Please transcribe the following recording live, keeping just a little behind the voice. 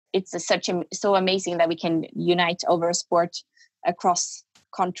it's so amazing that we can unite over a sport across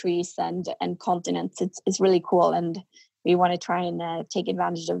countries and continents. It's really cool, and we want to try and take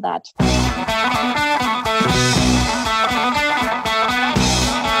advantage of that.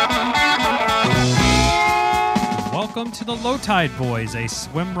 Welcome to the Low Tide Boyz, a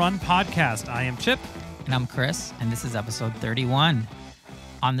Swimrun podcast. I am Chip. And I'm Chris, and this is episode 31.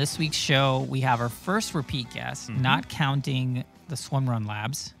 On this week's show, we have our first repeat guest, not counting the Swimrun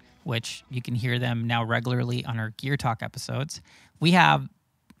Labs, which you can hear them now regularly on our Gear Talk episodes. We have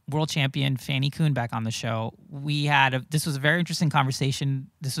world champion Fanny Kuhn back on the show. This was a very interesting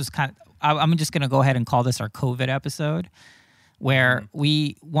conversation. This was I'm just going to go ahead and call this our COVID episode, where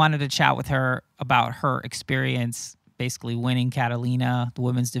we wanted to chat with her about her experience basically winning Catalina, the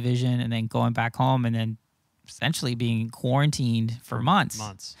women's division, and then going back home and then essentially being quarantined for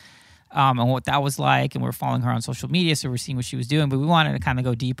months. And what that was like, and we're following her on social media, so we're seeing what she was doing, but we wanted to kind of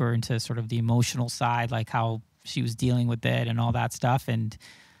go deeper into sort of the emotional side, like how she was dealing with it and all that stuff, and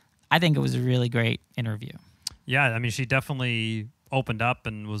I think it was a really great interview. Yeah, I mean, she definitely opened up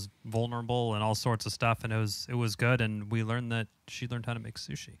and was vulnerable and all sorts of stuff, and it was good, and we learned that she learned how to make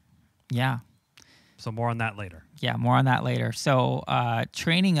sushi. Yeah. So more on that later. Yeah, more on that later. So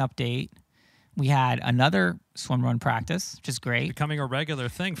training update. We had another swim run practice, which is great. Becoming a regular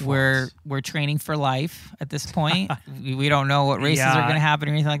thing for us. We're training for life at this point. we don't know what races are going to happen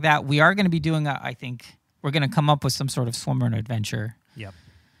or anything like that. We are going to be doing, I think, we're going to come up with some sort of swim run adventure. Yep.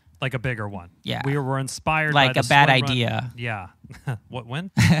 Like a bigger one. Yeah. We were inspired like by the a bad swim idea. Run. Yeah. When?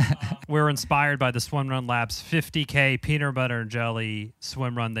 We were inspired by the Swimrun Labs 50K peanut butter and jelly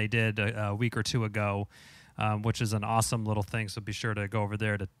swim run they did a week or two ago, which is an awesome little thing. So be sure to go over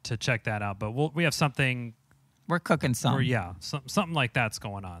there to check that out. But we have something. We're cooking something. Something like that's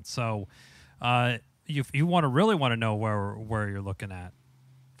going on. So if you really want to know where you're looking at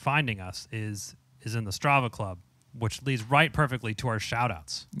finding us is in the Strava Club, which leads right perfectly to our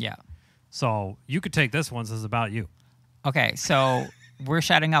shoutouts. Yeah. So you could take this one. This is about you. Okay, so we're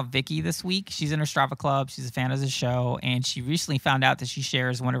shouting out Vicky this week. She's in her Strava Club. She's a fan of the show, and she recently found out that she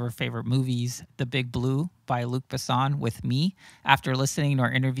shares one of her favorite movies, The Big Blue by Luc Besson, with me after listening to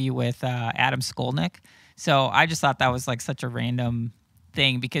our interview with Adam Skolnick. So I just thought that was like such a random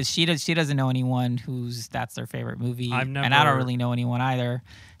thing because she doesn't know anyone that's their favorite movie, and I don't really know anyone either.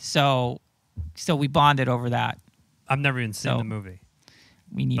 So we bonded over that. I've never even seen the movie.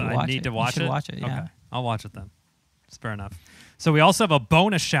 We need to watch it. I need to watch it? Watch it, yeah. Okay, I'll watch it then. It's fair enough. So we also have a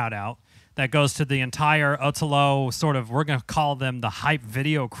bonus shout-out that goes to the entire Ötillö we're going to call them the Hype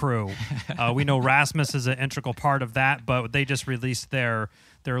video crew. We know Rasmus is an integral part of that, but they just released their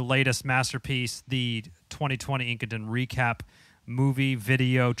latest masterpiece, the 2020 Engadin Recap Movie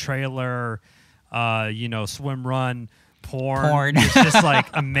video trailer, swim run, porn. It's just like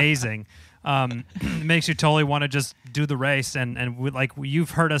amazing. It makes you totally want to just do the race, and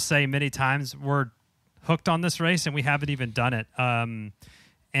you've heard us say many times, we're hooked on this race and we haven't even done it. And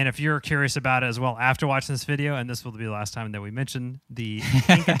if you're curious about it as well after watching this video, and this will be the last time that we mention the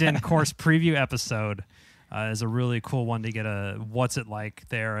Engadin course preview episode, is a really cool one to get what's it like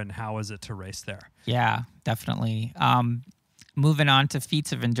there and how is it to race there. Yeah, definitely. Moving on to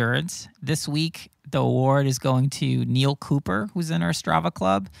feats of endurance. This week, the award is going to Neil Cooper, who's in our Strava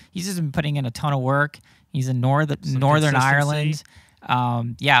Club. He's just been putting in a ton of work. He's in Northern Ireland.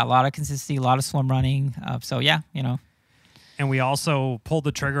 A lot of consistency, a lot of swim running. And we also pulled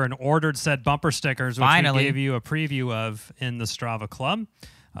the trigger and ordered said bumper stickers, which we gave you a preview of in the Strava Club.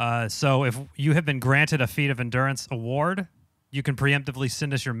 So if you have been granted a Feat of Endurance award, you can preemptively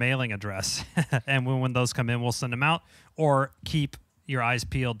send us your mailing address. And when those come in, we'll send them out, or keep your eyes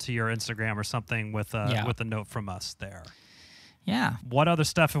peeled to your Instagram or something with a note from us there. Yeah. What other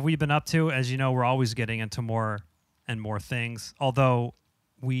stuff have we been up to? As you know, we're always getting into more and more things, although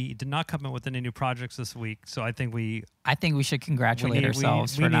we did not come in with any new projects this week. So I think we should congratulate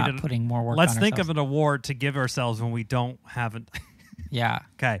ourselves for not putting more work on ourselves. Let's think of an award to give ourselves when we haven't. Yeah.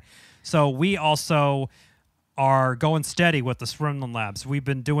 Okay. So we also are going steady with the Swimrun Labs. We've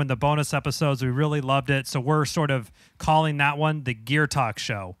been doing the bonus episodes. We really loved it. So we're sort of calling that one the Gear Talk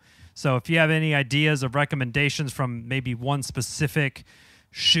Show. So if you have any ideas of recommendations from maybe one specific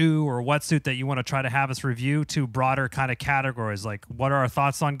shoe or wetsuit that you want to try to have us review, to broader kind of categories, like what are our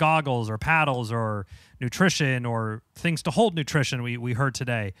thoughts on goggles or paddles or nutrition or things to hold nutrition we heard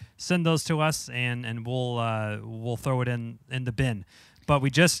today, send those to us and we'll throw it in the bin. But we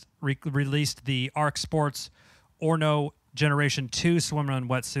just released the Arc Sports Orno Generation 2 Swimrun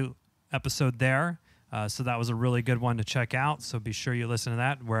wetsuit episode there. So that was a really good one to check out. So be sure you listen to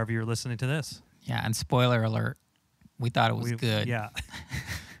that wherever you're listening to this. Yeah, and spoiler alert, we thought it was good. Yeah.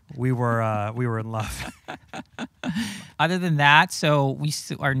 we were in love. Other than that, so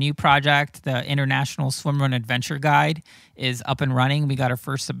our new project, the International Swimrun Adventure Guide, is up and running. We got our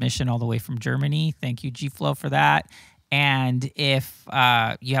first submission all the way from Germany. Thank you, G-Flow, for that. And if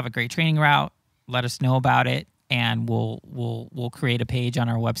you have a great training route, let us know about it, and we'll create a page on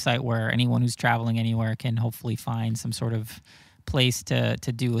our website where anyone who's traveling anywhere can hopefully find some sort of place to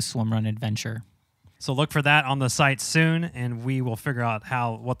do a swimrun adventure. So look for that on the site soon, and we will figure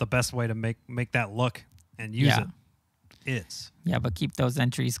out what the best way to make that look and use it is. Yeah, but keep those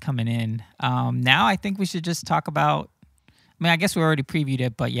entries coming in. Now I think we should just talk about, I guess we already previewed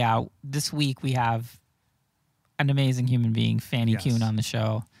it, but yeah, this week we have an amazing human being, Fanny Kuhn, on the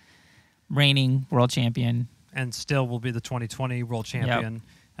show, reigning world champion. And still will be the 2020 world champion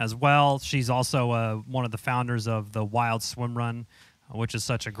as well. She's also one of the founders of the Wild Swim Run, which is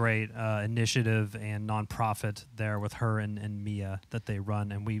such a great initiative and nonprofit there with her and Mia that they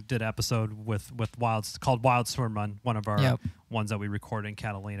run. And we did an episode with called Wild Swim Run, one of our ones that we recorded in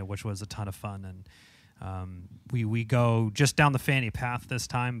Catalina, which was a ton of fun. And we go just down the Fanny path this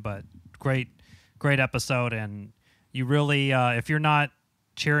time, but great episode. And you really, if you're not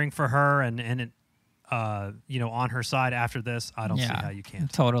cheering for her and on her side after this, I don't see how you can.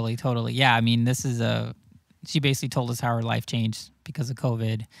 Totally. Yeah, I mean, she basically told us how her life changed because of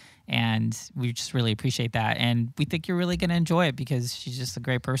COVID, and we just really appreciate that. And we think you're really going to enjoy it because she's just a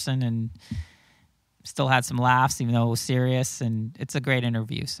great person and still had some laughs, even though it was serious, and it's a great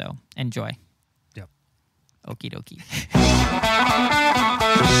interview, so enjoy. Yep. Okie dokie.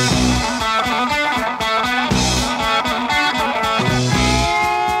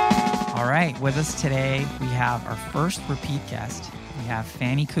 All right, with us today, we have our first repeat guest. We have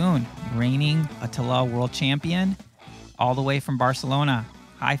Fanny Kuhn, reigning Ötillö world champion, all the way from Barcelona.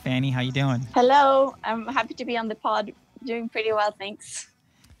 Hi, Fanny. How you doing? Hello. I'm happy to be on the pod. Doing pretty well, thanks.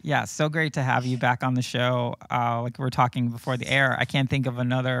 Yeah, so great to have you back on the show. Like we were talking before the air, I can't think of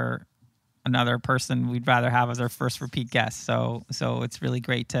another person we'd rather have as our first repeat guest. So it's really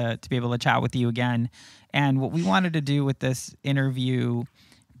great to be able to chat with you again. And what we wanted to do with this interview,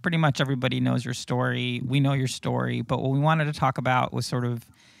 pretty much everybody knows your story. We know your story. But what we wanted to talk about was sort of,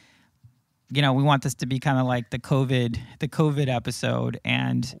 we want this to be kind of like the COVID episode.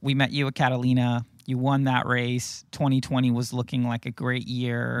 And we met you at Catalina. You won that race. 2020 was looking like a great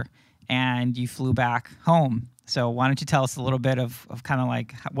year. And you flew back home. So why don't you tell us a little bit of kind of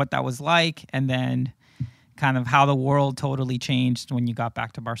like what that was like, and then kind of how the world totally changed when you got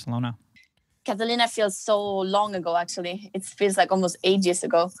back to Barcelona. Catalina feels so long ago, actually. It feels like almost ages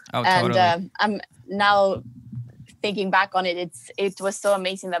ago. Oh, totally. And I'm now thinking back on it. It was so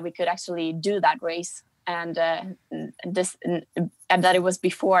amazing that we could actually do that race, and that it was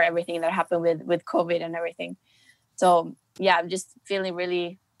before everything that happened with COVID and everything. So yeah, I'm just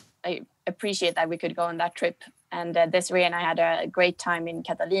feeling I appreciate that we could go on that trip. And Desiree and I had a great time in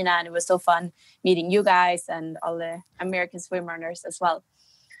Catalina, and it was so fun meeting you guys and all the American swim runners as well.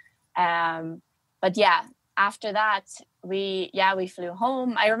 But yeah, after that, we flew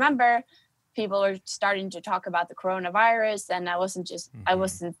home. I remember people were starting to talk about the coronavirus, and I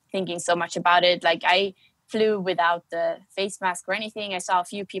wasn't thinking so much about it. Like, I flew without the face mask or anything. I saw a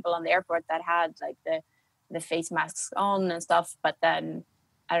few people on the airport that had like the face masks on and stuff, but then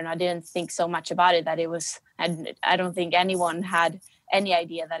I don't know, I didn't think so much about it, that it was, and I don't think anyone had any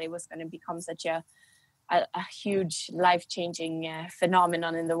idea that it was going to become such a huge life-changing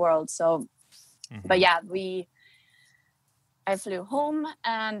phenomenon in the world. So, but yeah, I flew home,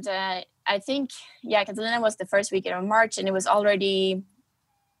 and I think, Catalina was the first weekend of March, and it was already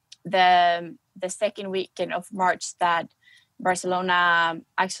the second weekend of March that Barcelona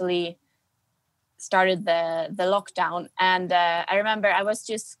actually started the lockdown. And I remember I was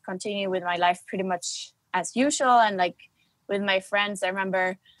just continuing with my life pretty much as usual, and like with my friends. I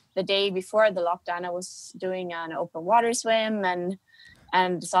remember the day before the lockdown, I was doing an open water swim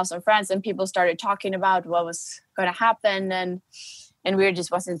and saw some friends, and people started talking about what was going to happen, and we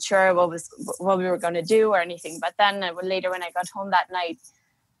just wasn't sure what we were going to do or anything. But then later, when I got home that night,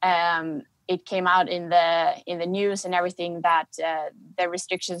 it came out in the news and everything that the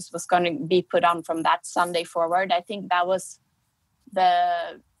restrictions was going to be put on from that Sunday forward. I think that was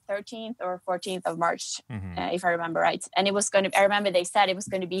the 13th or 14th of March, if I remember right. And it was I remember they said it was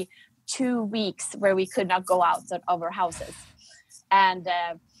going to be 2 weeks where we could not go out of our houses. And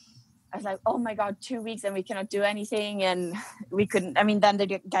I was like, oh my God, 2 weeks and we cannot do anything. And we couldn't, then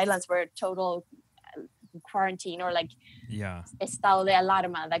the guidelines were total quarantine, or like estado de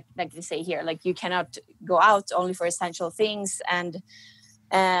alarma, like they say here, like you cannot go out, only for essential things. And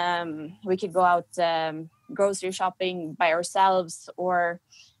we could go out grocery shopping by ourselves,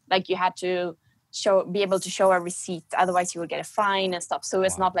 like you had to be able to show a receipt, otherwise you would get a fine and stuff. So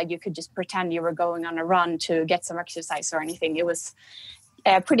it's not like you could just pretend you were going on a run to get some exercise or anything. It was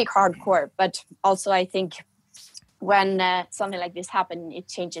pretty hardcore. But also I think when something like this happens, it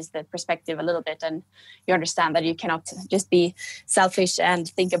changes the perspective a little bit, and you understand that you cannot just be selfish and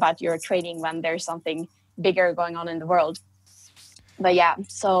think about your training when there's something bigger going on in the world. But yeah,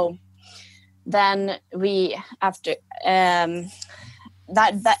 so then after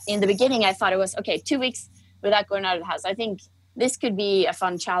that in the beginning, I thought it was okay, 2 weeks without going out of the house. I think this could be a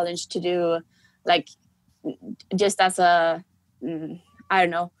fun challenge to do, like just as a, I don't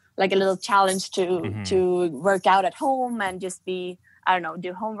know, like a little challenge to work out at home and just be, I don't know,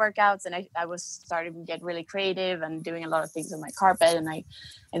 do home workouts. And I was starting to get really creative and doing a lot of things on my carpet. And I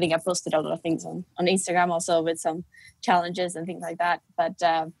think I posted a lot of things on Instagram also with some challenges and things like that. But,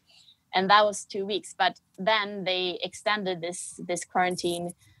 and that was 2 weeks. But then they extended this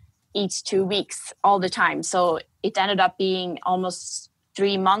quarantine each 2 weeks all the time. So it ended up being almost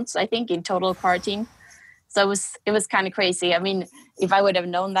 3 months, I think, in total quarantine. So it was kind of crazy. I mean, if I would have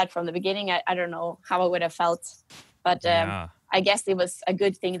known that from the beginning, I don't know how I would have felt. But I guess it was a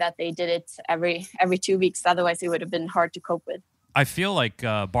good thing that they did it every 2 weeks. Otherwise, it would have been hard to cope with. I feel like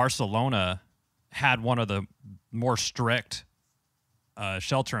Barcelona had one of the more strict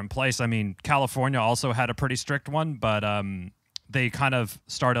shelter in place. I mean, California also had a pretty strict one, but they kind of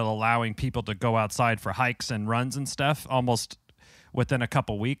started allowing people to go outside for hikes and runs and stuff almost within a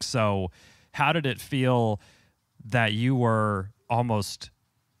couple weeks. So how did it feel that you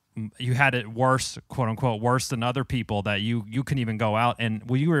had it worse, quote unquote, worse than other people, that you couldn't even go out? And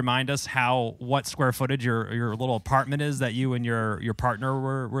will you remind us what square footage your little apartment is that you and your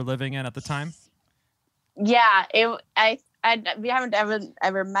partner were living in at the time? Yeah, we haven't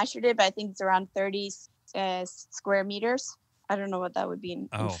ever measured it, but I think it's around 30 square meters. I don't know what that would be in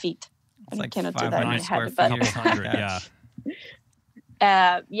feet. It's cannot do that in my head, but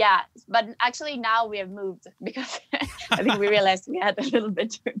yeah. But actually now we have moved because I think we realized we had a little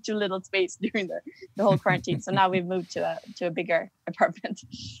bit too little space during the whole quarantine. So now we've moved to a bigger apartment.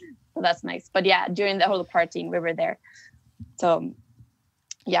 So that's nice. But yeah, during the whole quarantine we were there. So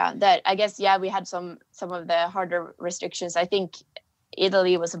yeah, I guess we had some of the harder restrictions. I think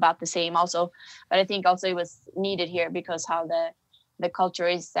Italy was about the same also, but I think also it was needed here because how the culture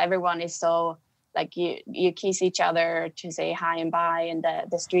is. Everyone is so, like, you kiss each other to say hi and bye, and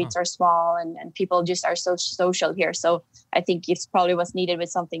the streets are small and people just are so social here. So I think it probably was needed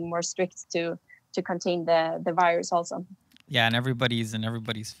with something more strict to contain the virus also. Yeah, and everybody's in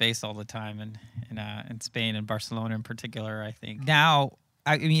everybody's face all the time, in Spain and Barcelona in particular, I think. Now,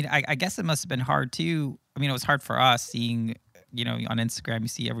 I mean, I guess it must have been hard too. I mean, it was hard for us seeing, on Instagram, you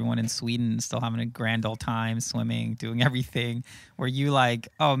see everyone in Sweden still having a grand old time, swimming, doing everything. Were you like,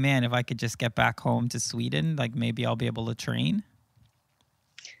 oh man, if I could just get back home to Sweden, like maybe I'll be able to train?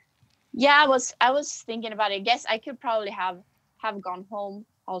 Yeah, I was thinking about it. I guess I could probably have gone home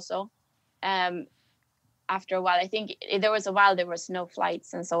also. After a while, I think there was a while there was no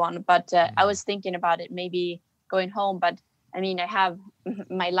flights and so on. But I was thinking about it, maybe going home. But I mean, I have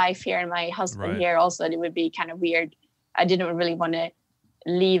my life here and my husband here also. And it would be kind of weird. I didn't really want to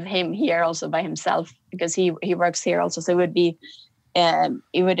leave him here also by himself because he works here also. So it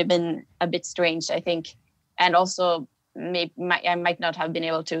would have been a bit strange, I think. And also I might not have been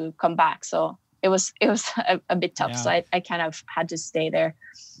able to come back. So it was a bit tough. Yeah. So I kind of had to stay there.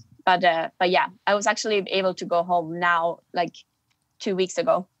 But yeah, I was actually able to go home now, like 2 weeks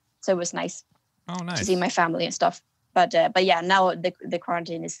ago. So it was nice. Oh, nice. To see my family and stuff. But yeah, now the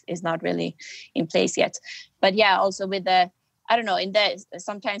quarantine is not really in place yet. But yeah, also with I don't know,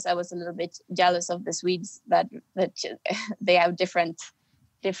 sometimes I was a little bit jealous of the Swedes that they have different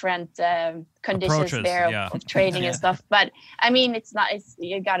conditions approaches, there of training and stuff. But I mean,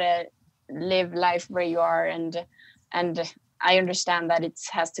 you gotta live life where you are, and I understand that it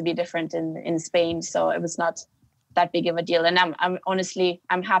has to be different in Spain. So it was not that big of a deal. And I'm honestly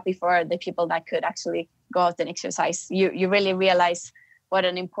happy for the people that could actually go out and exercise. You really realize what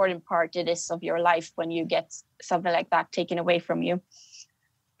an important part it is of your life when you get something like that taken away from you.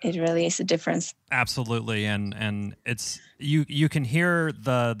 It really is a difference. Absolutely. And it's you can hear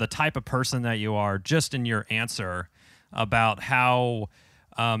the type of person that you are just in your answer about how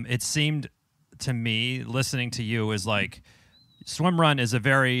it seemed to me, listening to you, is like swimrun is a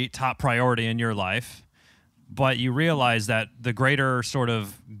very top priority in your life, but you realize that the greater sort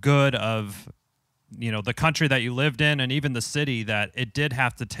of good of the country that you lived in and even the city, that it did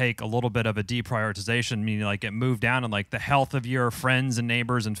have to take a little bit of a deprioritization, meaning like it moved down, and like the health of your friends and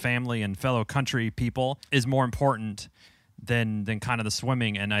neighbors and family and fellow country people is more important than kind of the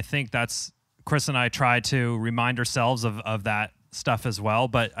swimming. And I think that's, Chris and I try to remind ourselves of that stuff as well.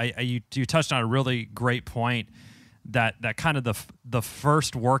 But you touched on a really great point, that kind of the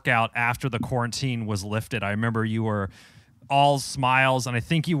first workout after the quarantine was lifted. I remember you were all smiles, and I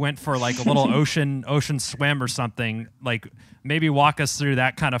think you went for like a little ocean swim or something. Like, maybe walk us through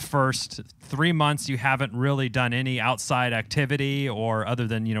that kind of first 3 months. You haven't really done any outside activity, or other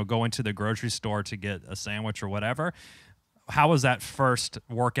than, you know, going to the grocery store to get a sandwich or whatever. How was that first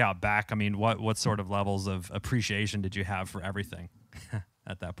workout back? I mean, what sort of levels of appreciation did you have for everything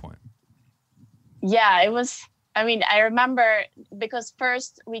at that point? Yeah, it was, I mean, I remember, because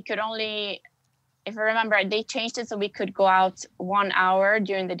first we could only, if I remember, they changed it so we could go out 1 hour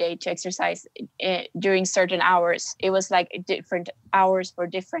during the day to exercise during certain hours. It was like different hours for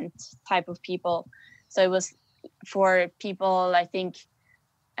different type of people. So it was for people, I think,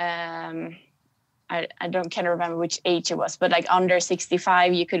 I can't remember which age it was, but like under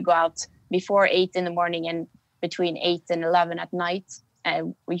 65, you could go out before 8 in the morning and between 8 and 11 at night.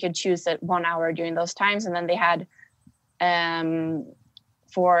 We could choose 1 hour during those times. And then they had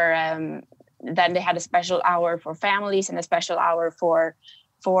then they had a special hour for families and a special hour for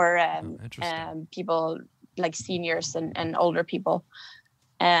people like seniors and older people.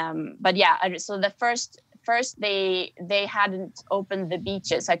 But yeah, so the first they hadn't opened the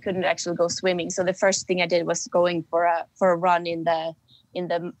beaches. I couldn't actually go swimming. So the first thing I did was going for a run in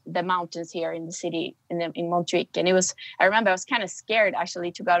the mountains here in the city in Montjuic. And I remember I was kind of scared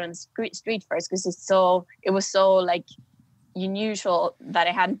actually to go out on the street first, because it was so like unusual that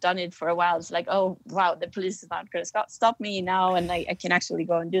I hadn't done it for a while. It's like, oh wow, the police is not going to stop me now, and I can actually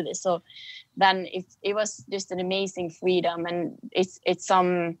go and do this. So then it was just an amazing freedom, and it's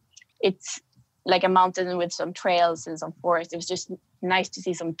like a mountain with some trails and some forest. It was just nice to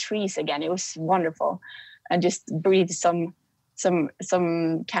see some trees again. It was wonderful, and just breathe some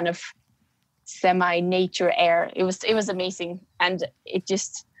kind of semi-nature air. It was amazing, and it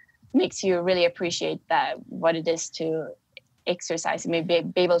just makes you really appreciate what it is to exercise and maybe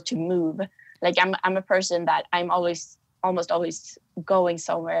be able to move. Like I'm a person that I'm almost always going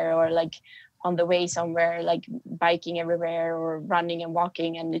somewhere, or like on the way somewhere, like biking everywhere or running and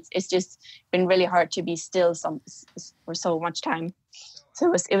walking, and it's just been really hard to be still for so much time.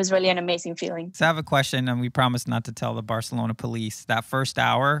 So it was really an amazing feeling. So I have a question, and we promised not to tell the Barcelona police. That first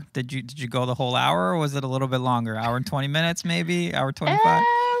hour, did you go the whole hour, or was it a little bit longer? Hour and 20 minutes, maybe? Hour 25?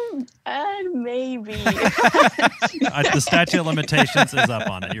 Maybe. The statute of limitations is up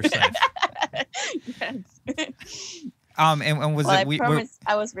on it. You're safe. Yes. And was I promise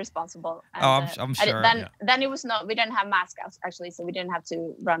I was responsible. And, I'm sure. Then it was not. We didn't have masks actually, so we didn't have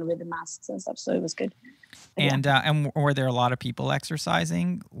to run with the masks and stuff. So it was good. But and were there a lot of people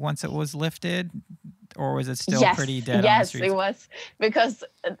exercising once it was lifted, or was it still pretty dead? Yes, it was, because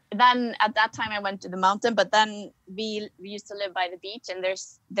then at that time I went to the mountain, but then we used to live by the beach, and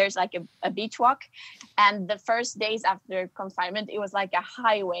there's like a beach walk, and the first days after confinement, it was like a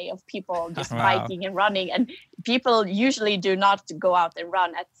highway of people just biking and running, and people usually do not go out and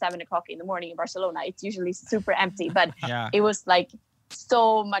run at 7 o'clock in the morning in Barcelona. It's usually super empty, but it was like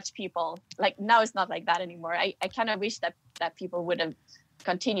so much people. Like now it's not like that anymore. I kind of wish that people would have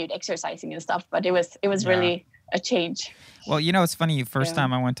continued exercising and stuff, but it was really a change. Well, you know, it's funny. First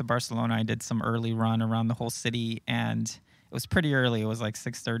time I went to Barcelona, I did some early run around the whole city, and it was pretty early. It was like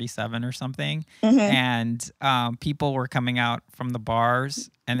 6:37 or something. Mm-hmm. And people were coming out from the bars,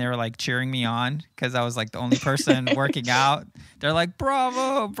 and they were like cheering me on because I was like the only person working out. They're like,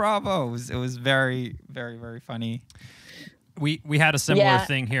 bravo, bravo. It was very, very, very funny. We had a similar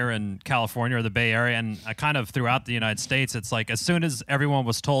thing here in California or the Bay Area, and kind of throughout the United States. It's like as soon as everyone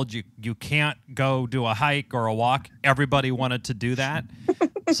was told you can't go do a hike or a walk, everybody wanted to do that.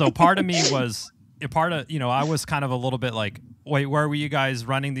 So part of me was I was kind of a little bit like, wait, where were you guys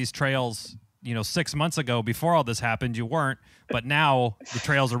running these trails? 6 months ago, before all this happened, you weren't, but now the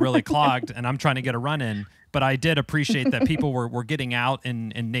trails are really clogged, and I'm trying to get a run in. But I did appreciate that people were getting out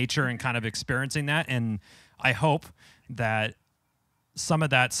in nature and kind of experiencing that, and I hope that some of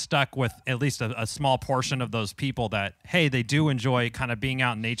that stuck with at least a small portion of those people, that, hey, they do enjoy kind of being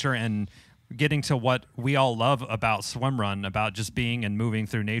out in nature and getting to what we all love about Swimrun, about just being and moving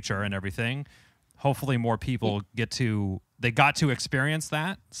through nature and everything. Hopefully more people got to experience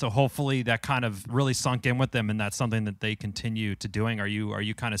that. So hopefully that kind of really sunk in with them, and that's something that they continue to doing. Are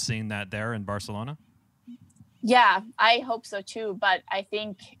you kind of seeing that there in Barcelona? Yeah, I hope so too. But I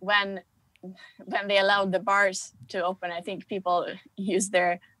think when when they allowed the bars to open, I think people use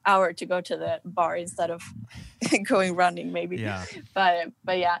their hour to go to the bar instead of going running, maybe. Yeah.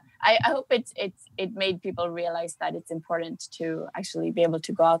 But yeah, I hope it made people realize that it's important to actually be able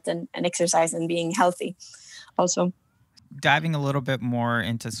to go out and exercise and being healthy also. Diving a little bit more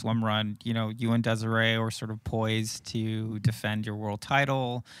into swimrun, you know, you and Desiree were sort of poised to defend your world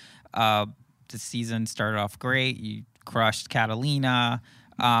title. The season started off great. You crushed Catalina.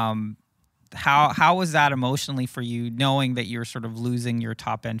 How was that emotionally for you, knowing that you're sort of losing your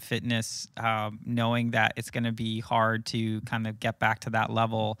top end fitness, knowing that it's going to be hard to kind of get back to that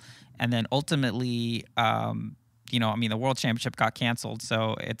level, and then ultimately, you know, I mean, the World Championship got canceled,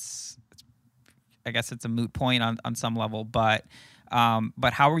 so I guess it's a moot point on some level. But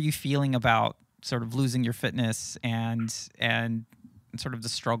how are you feeling about sort of losing your fitness and sort of the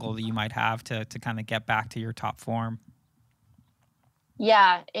struggle that you might have to kind of get back to your top form?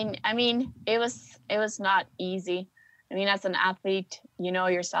 Yeah, I mean, it was not easy. I mean, as an athlete, you know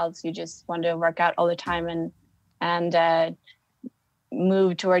yourselves, you just want to work out all the time and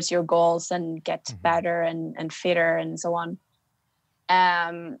move towards your goals and get better and fitter and so on.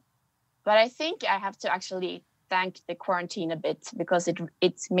 But I think I have to actually thank the quarantine a bit, because it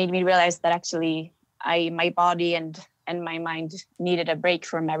made me realize that actually my body and my mind needed a break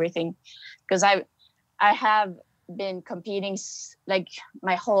from everything, because I have been competing like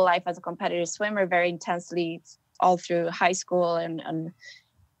my whole life as a competitive swimmer very intensely all through high school and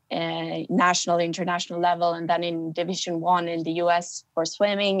national, international level, and then in Division 1 in the US for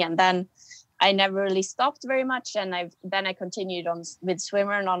swimming, and then I never really stopped very much, and I continued on with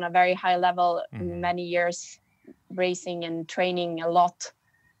swimrun on a very high level, many years racing and training a lot.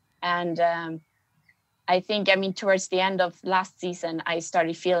 And I think, I mean, towards the end of last season, I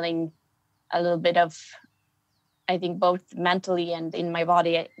started feeling a little bit of, I think both mentally and in my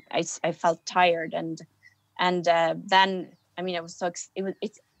body, I felt tired, and then, I mean,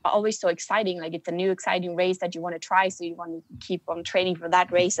 it's always so exciting. Like, it's a new exciting race that you want to try, so you want to keep on training for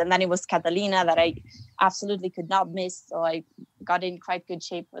that race. And then it was Catalina that I absolutely could not miss, so I got in quite good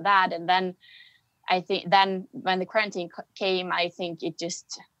shape for that. And then I think then when the quarantine came, I think it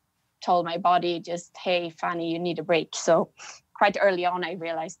just told my body, just, hey, Fanny, you need a break. So quite early on, I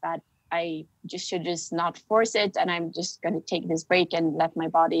realized that I should not force it, and I'm just going to take this break and let my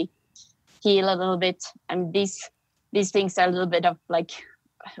body heal a little bit. And these things are a little bit of like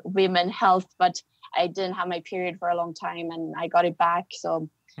women health, but I didn't have my period for a long time, and I got it back, so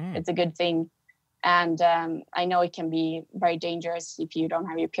it's a good thing. And I know it can be very dangerous if you don't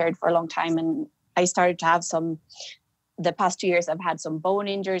have your period for a long time. And I started to have the past 2 years, I've had some bone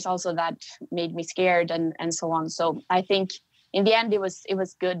injuries also that made me scared and so on. So I think in the end, it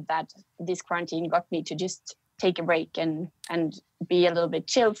was good that this quarantine got me to just take a break and be a little bit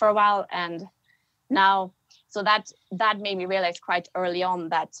chill for a while. And now, so that made me realize quite early on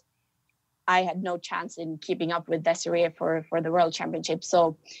that I had no chance in keeping up with Desiree for the World Championship.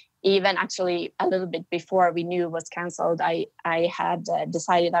 So even actually a little bit before we knew it was canceled, I had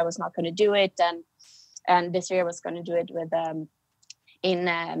decided I was not going to do it, and Desiree was going to do it with in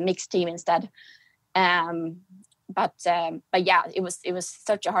a mixed team instead. But yeah, it was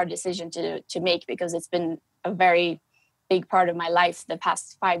such a hard decision to make, because it's been a very big part of my life the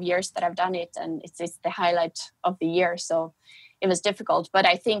past 5 years that I've done it, and it's the highlight of the year. So it was difficult, but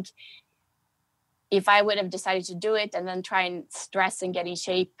I think if I would have decided to do it and then try and stress and get in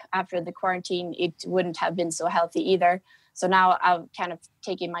shape after the quarantine, it wouldn't have been so healthy either. So now I'm kind of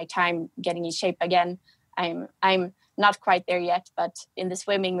taking my time getting in shape again. I'm not quite there yet, but in the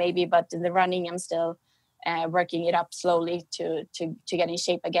swimming maybe, but in the running, I'm still working it up slowly to get in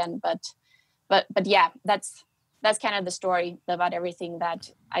shape again. But yeah, that's kind of the story about everything.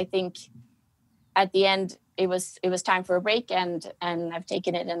 That I think at the end it was time for a break, and I've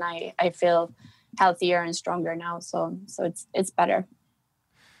taken it, and I feel healthier and stronger now. So it's better.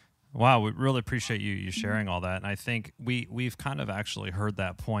 Wow, we really appreciate you sharing all that. And I think we've kind of actually heard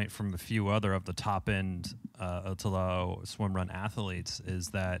that point from a few other of the top end Ötillö swimrun athletes,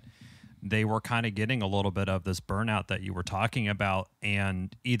 is that they were kind of getting a little bit of this burnout that you were talking about,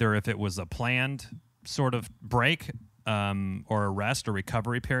 and either if it was a planned sort of break or a rest or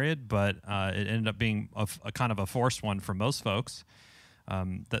recovery period, but it ended up being a kind of a forced one for most folks.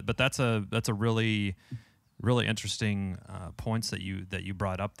 But that's a really interesting points that you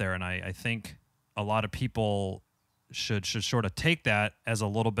brought up there, and I think a lot of people should sort of take that as a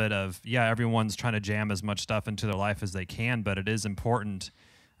little bit of, yeah, everyone's trying to jam as much stuff into their life as they can, but it is important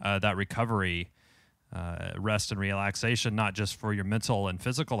that recovery rest and relaxation, not just for your mental and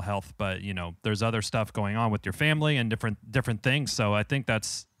physical health, but there's other stuff going on with your family and different things. So I think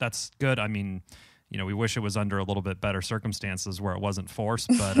that's good. I mean, we wish it was under a little bit better circumstances where it wasn't forced,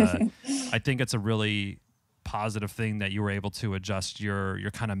 but I think it's a really positive thing that you were able to adjust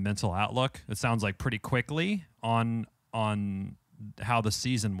your kind of mental outlook. It sounds like pretty quickly on how the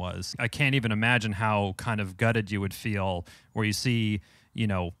season was. I can't even imagine how kind of gutted you would feel where you see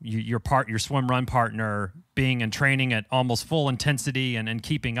your swim run partner being in training at almost full intensity and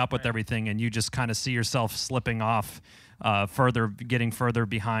keeping up with everything, and you just kind of see yourself slipping off getting further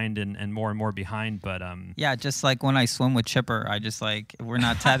behind and more behind. But yeah, just like when I swim with Chipper, I just like, if we're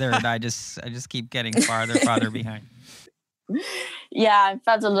not tethered, I just keep getting farther behind. Yeah, it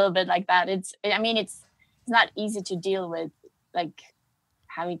felt a little bit like that. It's not easy to deal with, like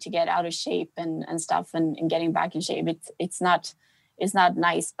having to get out of shape and stuff and getting back in shape. It's not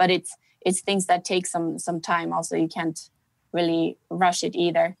nice, but it's things that take some time. Also, you can't really rush it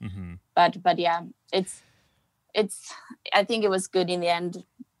either. Mm-hmm. But yeah, it's I think it was good in the end.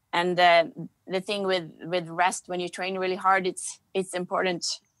 And the thing with rest, when you train really hard, it's important,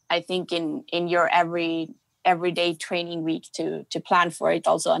 I think, in your everyday training week to plan for it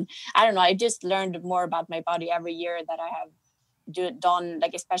also. And I don't know, I just learned more about my body every year that I have done,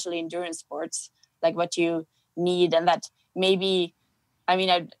 like especially endurance sports, like what you need. And that maybe, I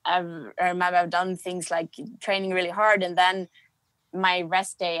remember I've done things like training really hard, and then my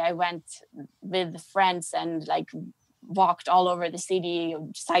rest day I went with friends and like walked all over the city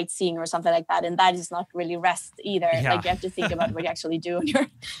sightseeing or something like that, and that is not really rest either. Yeah. Like you have to think about what you actually do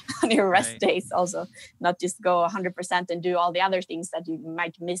on your rest days also, not just go 100% and do all the other things that you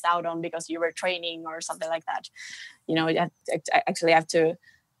might miss out on because you were training or something like that. You actually have to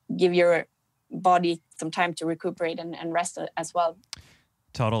give your body some time to recuperate and rest as well.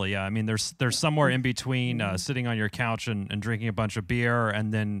 Totally, yeah. I mean, there's somewhere in between sitting on your couch and drinking a bunch of beer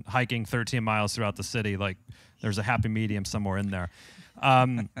and then hiking 13 miles throughout the city. Like, there's a happy medium somewhere in there.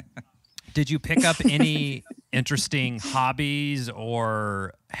 Did you pick up any interesting hobbies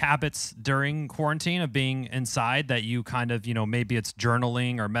or habits during quarantine of being inside that you kind of, maybe it's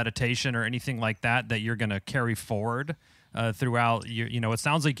journaling or meditation or anything like that you're going to carry forward throughout? It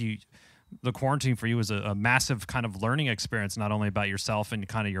sounds like the quarantine for you was a massive kind of learning experience, not only about yourself and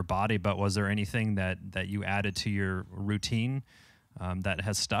kind of your body, but was there anything that you added to your routine that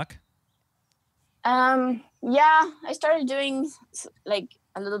has stuck? Yeah, I started doing like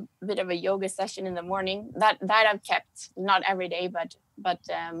a little bit of a yoga session in the morning. That I've kept, not every day, but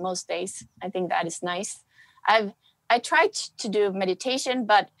most days. I think that is nice. I tried to do meditation,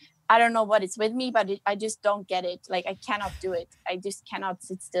 but I don't know what it's with me, but I just don't get it. Like I cannot do it. I just cannot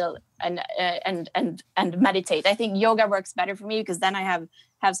sit still and meditate. I think yoga works better for me because then I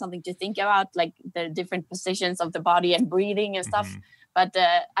have something to think about, like the different positions of the body and breathing and stuff. Mm-hmm. But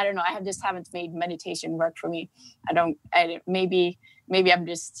I don't know. I haven't made meditation work for me. Maybe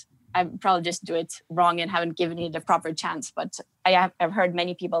I probably just do it wrong and haven't given it a proper chance. But I've heard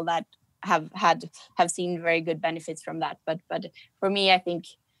many people that have seen very good benefits from that. But for me, I think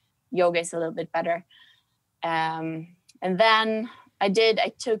yoga is a little bit better. And then I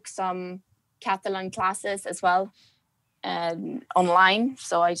took some Catalan classes as well online.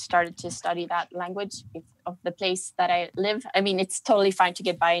 So I started to study that language of the place that I live. I mean, it's totally fine to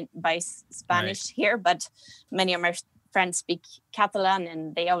get by Spanish here, but many of my friends speak Catalan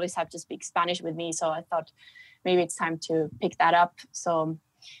and they always have to speak Spanish with me. So I thought maybe it's time to pick that up. So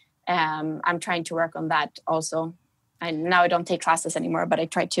I'm trying to work on that also. And now I don't take classes anymore, but I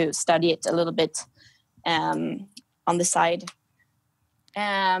try to study it a little bit on the side.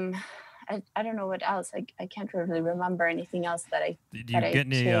 I don't know what else. I can't really remember anything else that I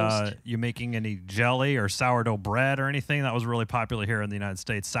changed. You making any jelly or sourdough bread or anything? That was really popular here in the United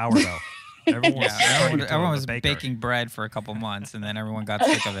States, sourdough. Everyone was baking bread for a couple months, and then everyone got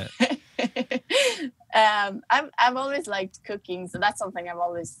sick of it. I've always liked cooking, so that's something I've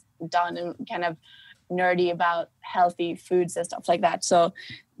always done and kind of nerdy about healthy foods and stuff like that. So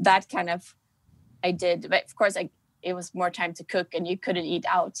that kind of I did, but of course it was more time to cook and you couldn't eat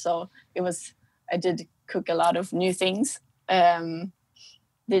out. So I did cook a lot of new things.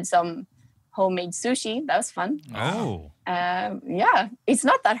 Did some homemade sushi. That was fun. Oh. Yeah, it's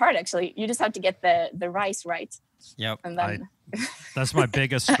not that hard actually. You just have to get the rice right. Yep. And then that's my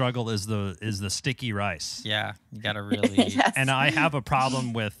biggest struggle is the sticky rice. Yeah, you gotta really. Yes. And I have a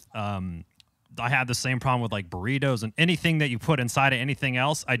problem with I have the same problem with like burritos and anything that you put inside of anything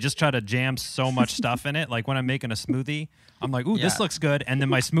else. I just try to jam so much stuff in it. Like when I'm making a smoothie, I'm like, ooh, this looks good. And then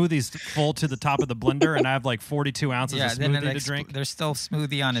my smoothie's full to the top of the blender and I have like 42 ounces of smoothie to drink. There's still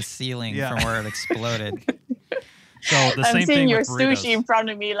smoothie on his ceiling from where it exploded. So the I'm same seeing thing your with burritos. sushi in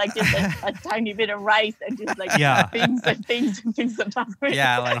front of me, like just a tiny bit of rice and just like things and things on top of it.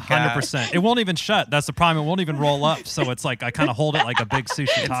 Yeah, like 100%. It won't even shut. That's the problem. It won't even roll up. So it's like I kind of hold it like a big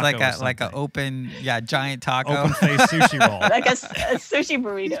sushi taco. It's like an open, giant taco. Open face sushi roll. Like a sushi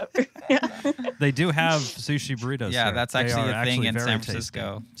burrito. They do have sushi burritos. Yeah, here. that's actually a thing in San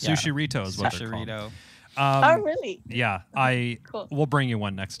Francisco. Sushi Rito is what they're called. Sushi-rito. Oh, really? Yeah, Cool. We'll bring you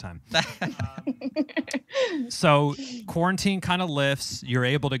one next time. So quarantine kind of lifts. You're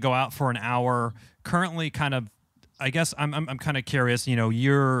able to go out for an hour. Currently, kind of, I guess I'm kind of curious. You know,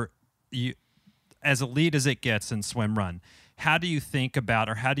 you as elite as it gets in swim run. How do you think about,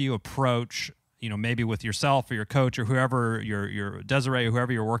 or how do you approach? You know, maybe with yourself or your coach or whoever your Desiree or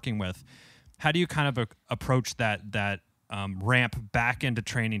whoever you're working with. How do you kind of approach that ramp back into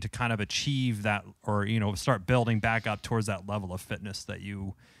training to kind of achieve that, or start building back up towards that level of fitness that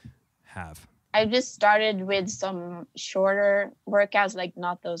you have? I just started with some shorter workouts, like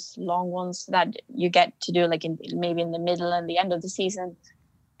not those long ones that you get to do like maybe in the middle and the end of the season,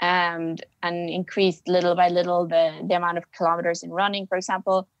 and increased little by little the amount of kilometers in running, for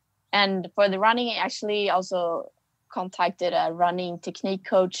example. And for the running, I actually also contacted a running technique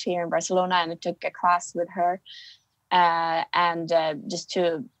coach here in Barcelona, and I took a class with her. Because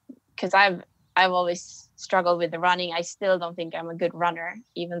I've always struggled with the running. I still don't think I'm a good runner,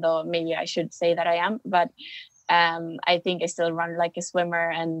 even though maybe I should say that I am. But I think I still run like a swimmer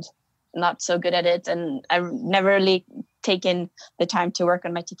and not so good at it. And I've never really taken the time to work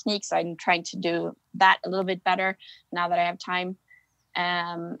on my technique. So I'm trying to do that a little bit better now that I have time.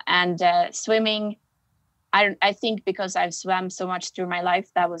 Swimming, I think because I've swam so much through my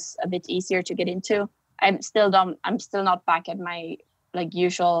life, that was a bit easier to get into. I'm still not back at my like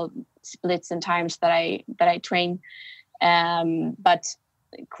usual splits and times that I train, but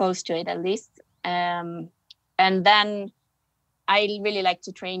close to it at least. And then I really like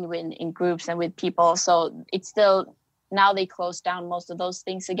to train in groups and with people. So it's still, now they closed down most of those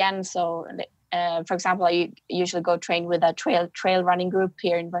things again. So for example, I usually go train with a trail running group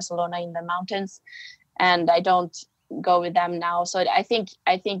here in Barcelona in the mountains, and I don't go with them now. So I think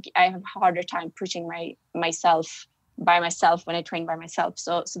I have a harder time pushing myself by myself when I train by myself.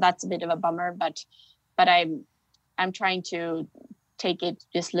 So that's a bit of a bummer, but I'm trying to take it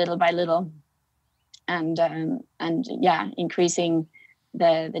just little by little, and increasing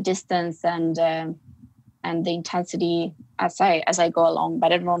the distance and the intensity as I go along.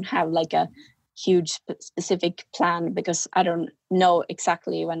 But I don't have like a huge specific plan because I don't know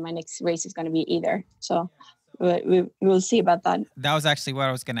exactly when my next race is going to be either. So we will see about that. That was actually what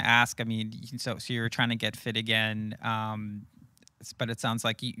I was going to ask. I mean, so you're trying to get fit again, but it sounds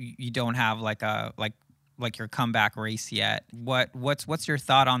like you don't have like your comeback race yet. What's your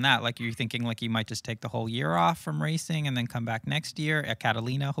thought on that? Like, you're thinking like you might just take the whole year off from racing and then come back next year at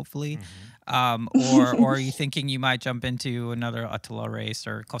Catalina, hopefully, or are you thinking you might jump into another Ötillö race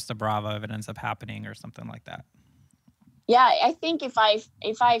or Costa Brava if it ends up happening or something like that? Yeah, I think if I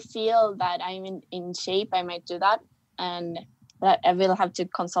feel that I'm in shape, I might do that, and that I will have to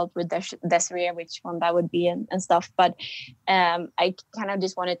consult with Desiree which one that would be and stuff. But I kind of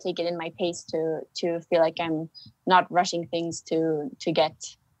just want to take it in my pace to feel like I'm not rushing things to get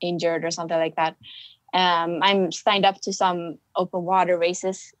injured or something like that. I'm signed up to some open water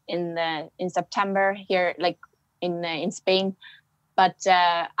races in September here, like in Spain, but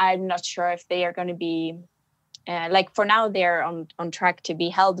I'm not sure if they are going to be. Like for now, they're on track to be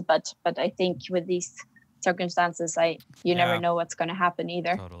held, but I think with these circumstances, you never know what's going to happen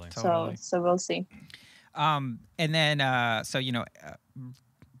either. Totally. So we'll see. And then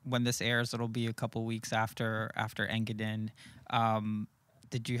when this airs, it'll be a couple weeks after Engadin.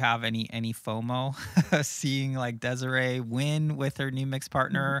 Did you have any FOMO seeing like Desiree win with her new mixed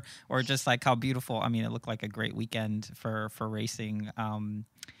partner, or just like how beautiful? I mean, it looked like a great weekend for racing.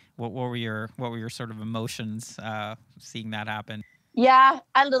 What were your sort of emotions seeing that happen? Yeah,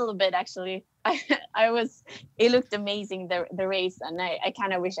 a little bit actually. It looked amazing, the race, and I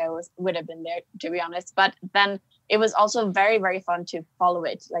kind of wish I would have been there, to be honest. But then it was also very, very fun to follow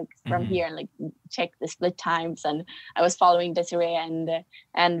it like from here, like check the split times, and I was following Desiree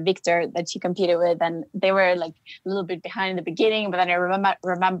and Victor that she competed with, and they were like a little bit behind in the beginning, but then I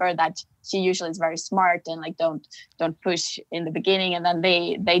remember that she usually is very smart and like don't push in the beginning, and then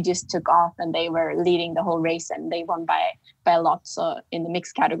they just took off and they were leading the whole race, and they won by a lot, so in the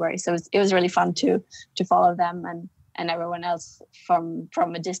mixed category. So it was really fun to follow them and everyone else from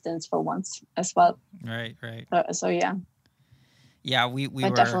a distance for once as well. Right. So yeah. Yeah, we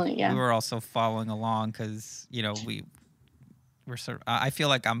were also following along because, you know, we're sort of, I feel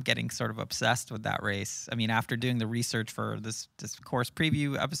like I'm getting sort of obsessed with that race. I mean, after doing the research for this course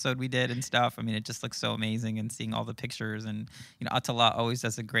preview episode we did and stuff, I mean, it just looks so amazing, and seeing all the pictures, and, you know, Ötillö always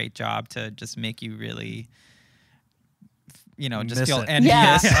does a great job to just make you really, you know, just feel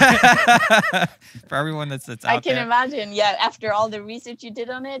envious. Yeah. For everyone that's out there. I can imagine, yeah, after all the research you did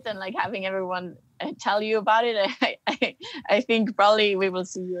on it and like having everyone tell you about it, I think probably we will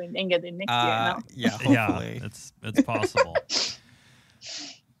see you in Engadin next year. No? Yeah, hopefully. Yeah, it's possible.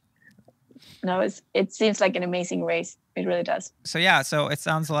 No, it seems like an amazing race. It really does. So yeah, so it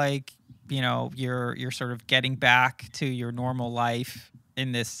sounds like, you know, you're sort of getting back to your normal life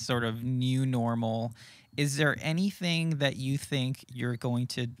in this sort of new normal. Is there anything that you think you're going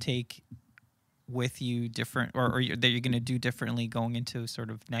to take with you different, or that you're going to do differently going into sort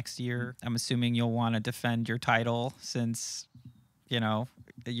of next year? I'm assuming you'll want to defend your title, since, you know,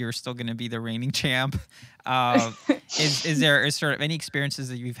 you're still going to be the reigning champ. Is there sort of any experiences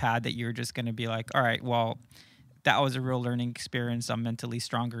that you've had that you're just going to be like, all right, well, that was a real learning experience. I'm mentally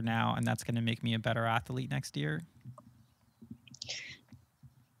stronger now, and that's going to make me a better athlete next year?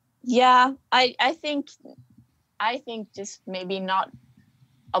 Yeah, I think just maybe not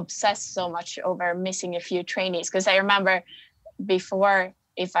obsess so much over missing a few trainings, because I remember before,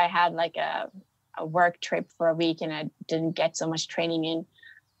 if I had like a work trip for a week and I didn't get so much training in,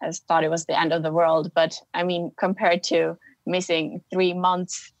 I just thought it was the end of the world. But I mean, compared to missing 3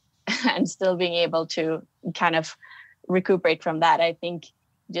 months and still being able to kind of recuperate from that, I think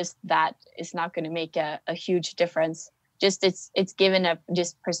just that is not going to make a huge difference. Just it's given a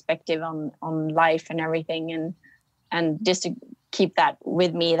just perspective on life and everything, and just to keep that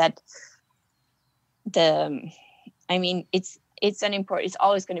with me, that it's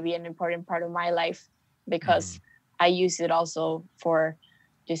always going to be an important part of my life, because I use it also for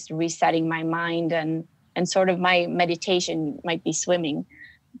just resetting my mind, and sort of my meditation might be swimming,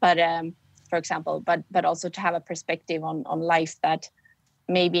 but for example, but also to have a perspective on life, that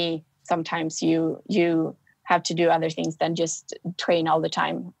maybe sometimes you have to do other things than just train all the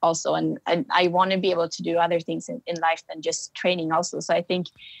time also. And I want to be able to do other things in life than just training also. So I think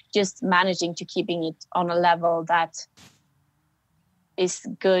just managing to keeping it on a level that is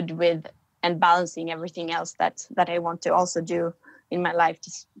good with, and balancing everything else that I want to also do in my life,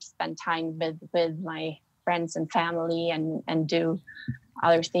 to spend time with my friends and family, and do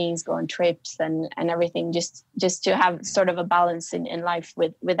other things, go on trips and everything, just to have sort of a balance in life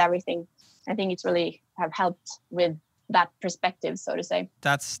with everything. I think it's really have helped with that perspective, so to say.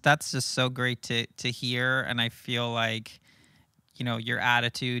 That's just so great to hear. And I feel like, you know, your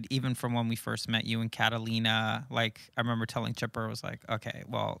attitude, even from when we first met you in Catalina, like I remember telling Chipper, was like, okay,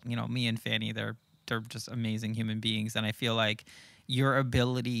 well, you know, me and Fanny, they're just amazing human beings. And I feel like your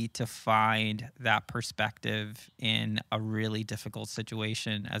ability to find that perspective in a really difficult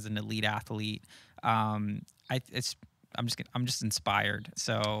situation as an elite athlete, I'm just inspired.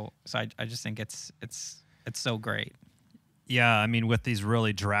 So I just think it's so great. Yeah, I mean, with these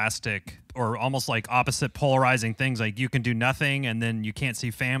really drastic or almost like opposite polarizing things, like you can do nothing and then you can't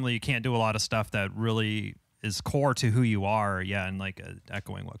see family, you can't do a lot of stuff that really is core to who you are. Yeah, and like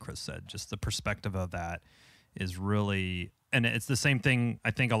echoing what Chris said, just the perspective of that is really, and it's the same thing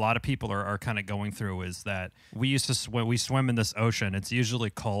I think a lot of people are kind of going through, is that we swim in this ocean. It's usually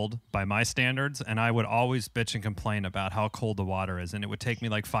cold by my standards, and I would always bitch and complain about how cold the water is, and it would take me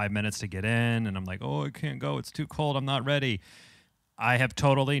like 5 minutes to get in, and I'm like, oh, I can't go, it's too cold, I'm not ready. I have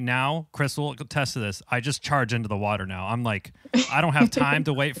totally now, Chris will attest to this, I just charge into the water now. I'm like, I don't have time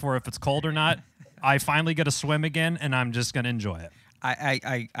to wait for if it's cold or not. I finally get to swim again, and I'm just going to enjoy it.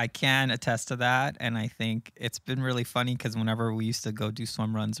 I can attest to that, and I think it's been really funny because whenever we used to go do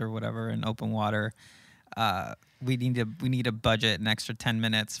swim runs or whatever in open water, we need to budget an extra 10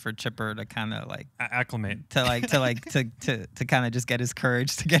 minutes for Chipper to kind of like acclimate, to kind of just get his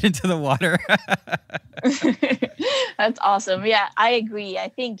courage to get into the water. That's awesome. Yeah, I agree. I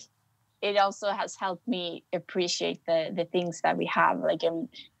think it also has helped me appreciate the things that we have, like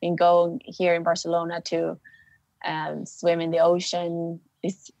in going here in Barcelona to swim in the ocean.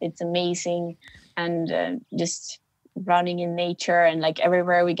 It's amazing, and just running in nature, and like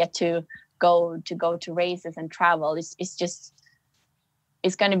everywhere we get to go to races and travel.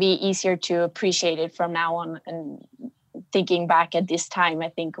 It's going to be easier to appreciate it from now on. And thinking back at this time, I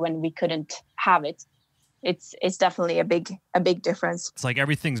think when we couldn't have it, it's definitely a big difference. It's like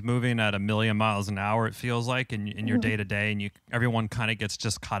everything's moving at 1,000,000 miles an hour, it feels like, in your day to day, and everyone kind of gets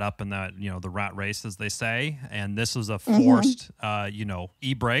just caught up in that, the rat race, as they say. And this was a forced,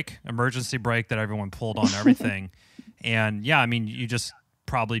 e-brake, emergency brake that everyone pulled on everything. And yeah, I mean, you just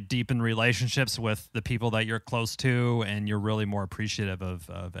probably deepen relationships with the people that you're close to, and you're really more appreciative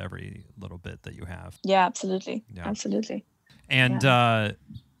of every little bit that you have. Yeah, absolutely. Yeah. Absolutely. And,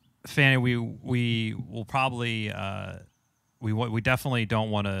 Fanny, we will probably we definitely don't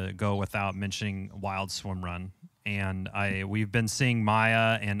want to go without mentioning Wild Swimrun, and we've been seeing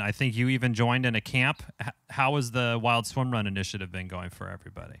Maya, and I think you even joined in a camp. How has the Wild Swimrun initiative been going for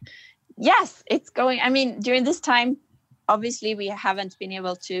everybody? Yes, it's going. I mean, during this time, obviously we haven't been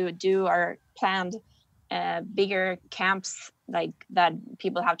able to do our planned bigger camps like that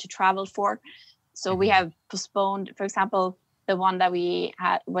people have to travel for, so we have postponed. For example, the one that we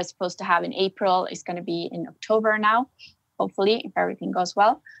was supposed to have in April is going to be in October now, hopefully, if everything goes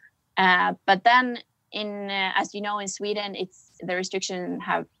well. But then, as you know, in Sweden, the restrictions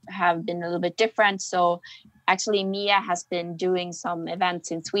have been a little bit different. So actually, Mia has been doing some events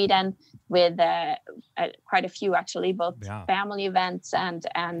in Sweden with quite a few, actually, both family events and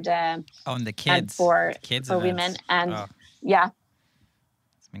the kids, and for women, and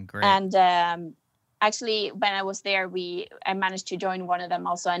it's been great. And actually, when I was there, I managed to join one of them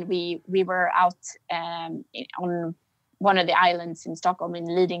also, and we were out on one of the islands in Stockholm, in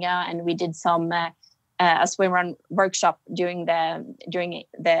Lidingö, and we did some a swimrun workshop during the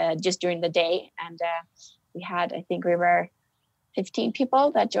day, and we had, I think we were 15 people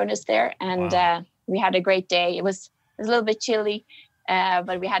that joined us there, and we had a great day. It was a little bit chilly,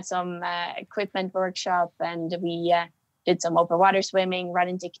 but we had some equipment workshop, and we did some open water swimming,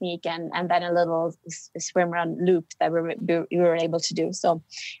 running technique, and then a little swim run loop that we were able to do. So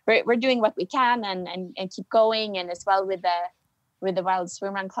we're doing what we can and keep going. And as well with the Wild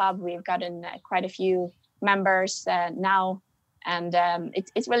Swimrun Club, we've gotten quite a few members now, and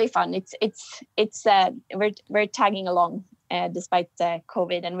it's really fun. We're tagging along despite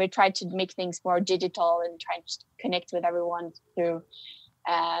COVID, and we try to make things more digital and try to connect with everyone through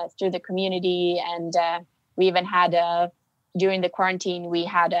the community. And we even had during the quarantine, we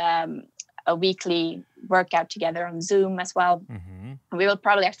had a weekly workout together on Zoom as well. Mm-hmm. We will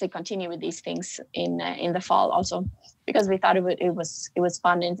probably actually continue with these things in the fall also, because we thought it was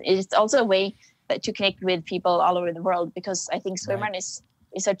fun, and it's also a way to connect with people all over the world, because I think Swimrun is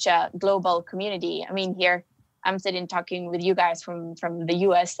such a global community. I mean, here I'm sitting talking with you guys from the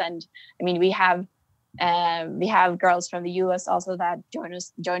US, and I mean we have girls from the US also that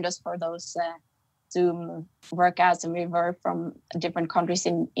joined us for those Zoom workouts, and we were from different countries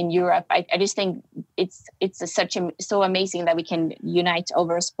in Europe. I just think it's so amazing that we can unite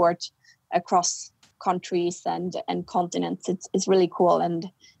over a sport across countries and continents. It's really cool,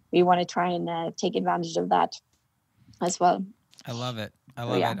 and we want to try and take advantage of that as well. I love it.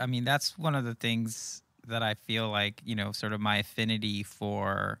 It. I mean, that's one of the things that I feel like, sort of my affinity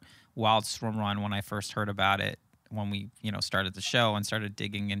for Wild Swimrun when I first heard about it, when we, started the show and started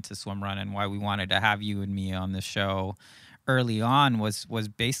digging into swimrun, and why we wanted to have you and Mia on the show early on was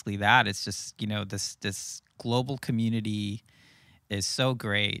basically that. It's just, this global community is so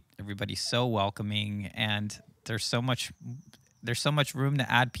great. Everybody's so welcoming, and there's so much room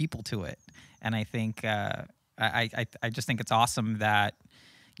to add people to it. And I think I just think it's awesome that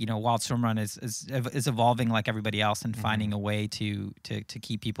Wild Swimrun is evolving like everybody else, and finding a way to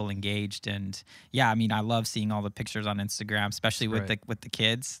keep people engaged. And yeah, I mean, I love seeing all the pictures on Instagram, especially with the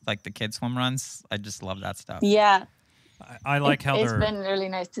kids, like the kids swim runs. I just love that stuff. Yeah. I like how it's been really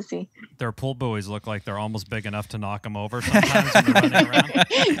nice to see. Their pull buoys look like they're almost big enough to knock them over sometimes when they're running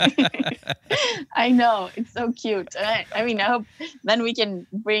around. I know, it's so cute. I mean, I hope then we can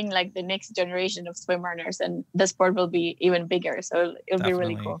bring like the next generation of swim runners, and the sport will be even bigger. So it'll be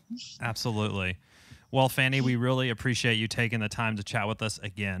really cool. Absolutely. Well, Fanny, we really appreciate you taking the time to chat with us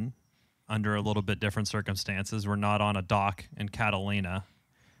again under a little bit different circumstances. We're not on a dock in Catalina.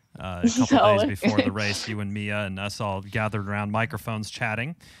 A couple days before the race, you and Mia and us all gathered around microphones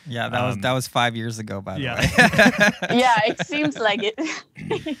chatting. Yeah, that was 5 years ago, by the way. Yeah, it seems like it.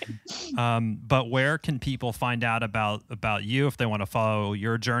 But where can people find out about you if they want to follow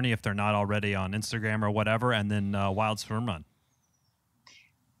your journey, if they're not already on Instagram or whatever, and then Wild Swimrun?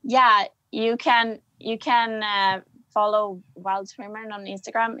 Yeah, you can follow Wild Swimrun on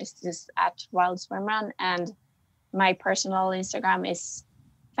Instagram. It's just at Wild Swimrun, and my personal Instagram is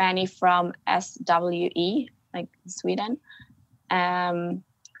Fanny from SWE, like Sweden. And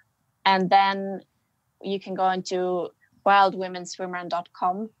then you can go into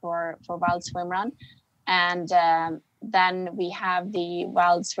wildwomenswimrun.com for Wild Swimrun. And then we have the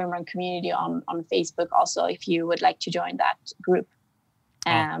Wild Swimrun community on Facebook also, if you would like to join that group.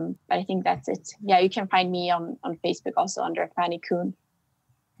 But I think that's it. Yeah, you can find me on Facebook also under Fanny Kuhn.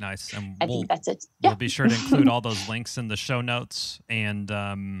 Nice. And I think that's it. Yeah. We'll be sure to include all those links in the show notes. And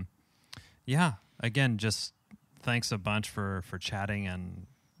yeah, again, just thanks a bunch for chatting, and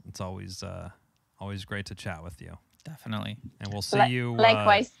it's always great to chat with you. Definitely. And we'll see you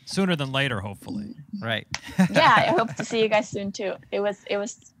likewise sooner than later, hopefully. Right. Yeah, I hope to see you guys soon too. It was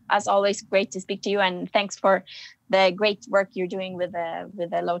as always great to speak to you, and thanks for the great work you're doing with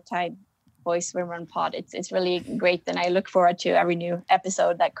the Low Tide Boyz Swimrun pod. It's really great, and I look forward to every new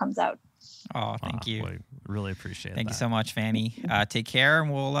episode that comes out. Oh, thank you. We really appreciate it. Thank you so much, Fanny. Take care,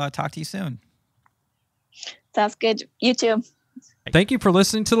 and we'll talk to you soon. Sounds good. You too. Thank you for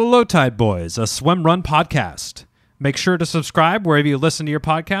listening to the Low Tide Boyz, a Swimrun podcast. Make sure to subscribe wherever you listen to your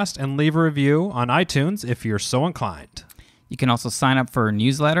podcast and leave a review on iTunes if you're so inclined. You can also sign up for a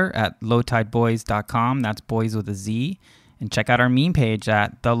newsletter at lowtideboyz.com. That's boys with a Z. And check out our meme page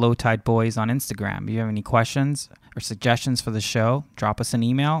at The Low Tide Boyz on Instagram. If you have any questions or suggestions for the show, drop us an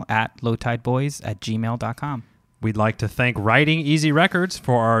email at lowtideboyz@gmail.com. We'd like to thank Writing Easy Records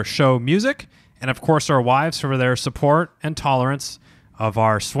for our show music, and of course our wives for their support and tolerance of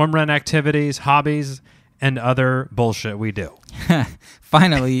our swimrun activities, hobbies, and other bullshit we do.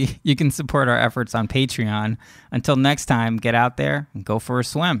 Finally, you can support our efforts on Patreon. Until next time, get out there and go for a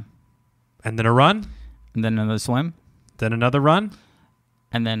swim. And then a run. And then another swim. Then another run.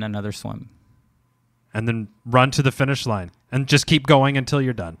 And then another swim. And then run to the finish line. And just keep going until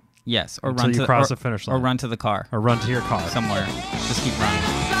you're done. Yes, or until run you to cross the finish line. Or run to the car. Or run to your car. Somewhere. Just keep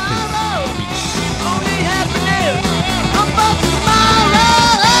running.